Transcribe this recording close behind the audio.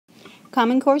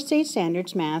Common Core State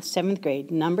Standards Math, 7th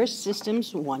grade, Number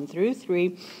Systems 1 through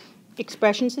 3,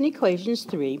 Expressions and Equations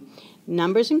 3,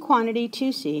 Numbers and Quantity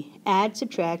 2C, Add,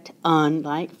 Subtract,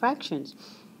 Unlike Fractions.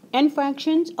 And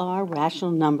fractions are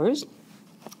rational numbers,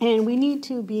 and we need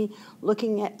to be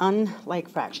looking at unlike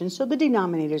fractions, so the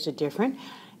denominators are different.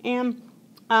 And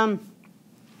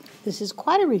this is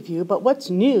quite a review, but what's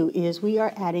new is we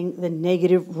are adding the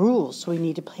negative rules, so we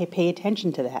need to pay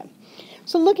attention to that.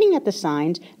 So looking at the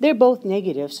signs, they're both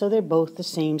negative, so they're both the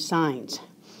same signs.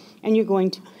 And you're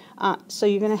going to,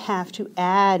 have to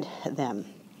add them.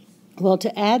 Well,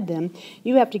 to add them,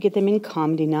 you have to get them in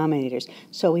common denominators.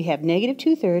 So we have negative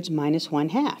 2/3 minus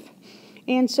 1/2.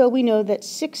 And so we know that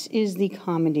 6 is the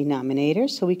common denominator,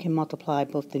 so we can multiply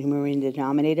both the numerator and the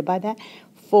denominator by that.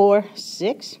 4,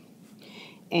 6.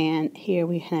 And here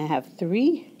we have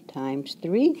 3 times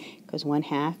 3, because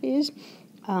 1/2 is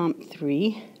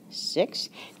 3, 6.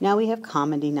 Now we have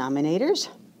common denominators.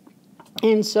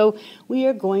 And so we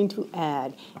are going to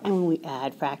add, and when we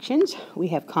add fractions, we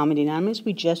have common denominators,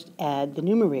 we just add the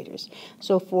numerators.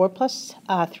 So 4 plus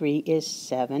 3 is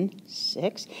 7,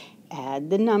 6. Add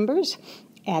the numbers,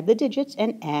 add the digits,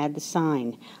 and add the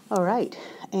sign. All right,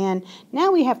 and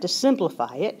now we have to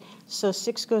simplify it. So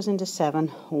 6 goes into 7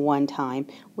 one time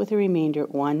with a remainder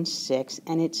 1, 6,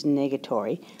 and it's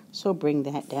negatory. So bring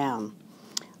that down.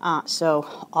 So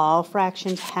all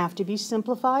fractions have to be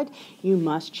simplified. You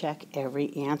must check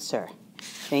every answer.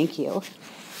 Thank you.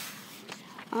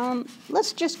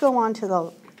 Let's just go on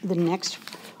to the next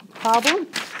problem,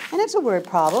 and it's a word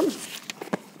problem.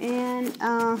 And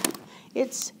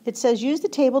it says, use the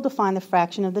table to find the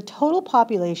fraction of the total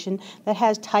population that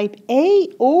has type A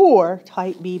or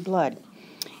type B blood.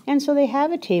 And so they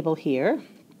have a table here,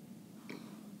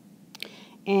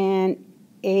 and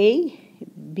A,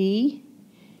 B,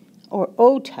 or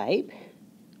O type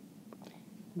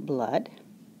blood,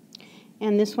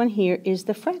 and this one here is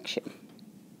the fraction.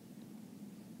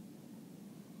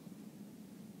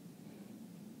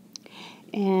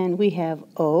 And we have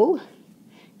O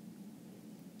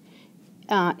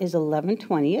is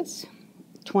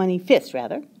 25ths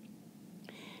rather.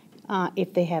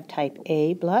 If they have type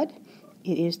A blood,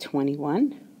 it is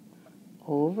 21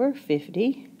 over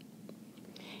 50.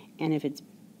 And if it's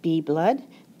B blood,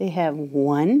 they have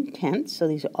 1/10, so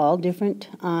these are all different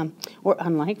or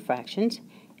unlike fractions.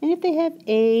 And if they have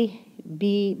A,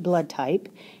 B blood type,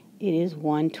 it is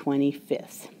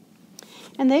 1/25.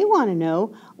 And they want to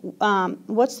know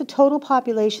what's the total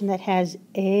population that has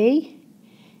A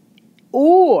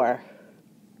or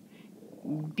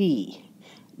B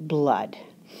blood.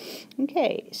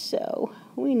 Okay, so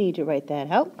we need to write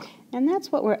that out, and that's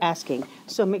what we're asking.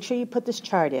 So make sure you put this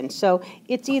chart in. So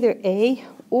it's either A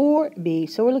or B.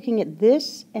 So we're looking at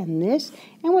this, and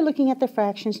we're looking at the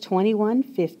fractions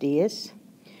 21/50ths,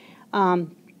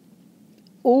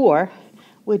 or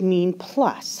would mean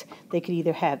plus. They could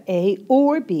either have A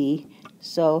or B,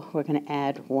 so we're going to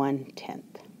add 1/10.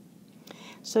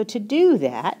 So to do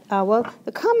that, well,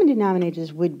 the common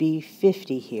denominators would be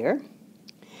 50 here,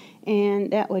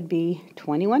 and that would be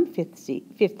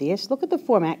 21/50ths. Look at the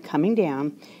format coming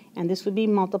down, and this would be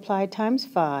multiplied times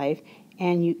 5,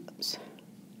 and you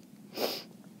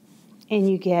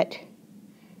get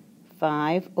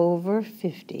 5 over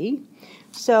 50.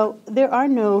 So there are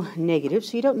no negatives,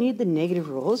 so you don't need the negative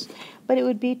rules, but it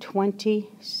would be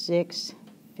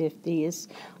 26/50ths,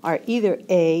 are either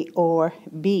A or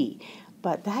B.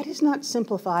 But that is not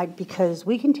simplified because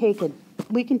we can take a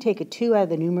 2 out of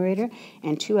the numerator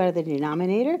and 2 out of the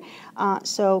denominator.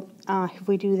 If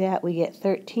we do that, we get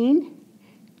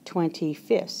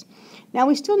 13/25ths. Now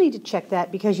we still need to check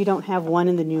that because you don't have 1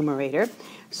 in the numerator.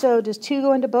 So does 2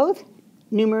 go into both?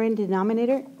 Numerator and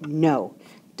denominator? No.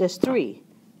 Does 3?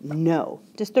 No.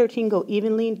 Does 13 go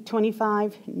evenly into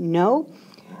 25? No.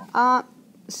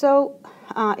 It's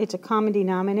a common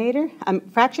denominator,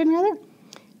 fraction rather.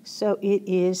 So it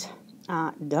is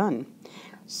done.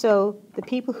 So the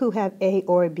people who have A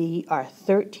or B are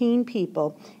 13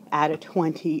 people out of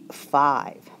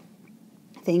 25.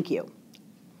 Thank you.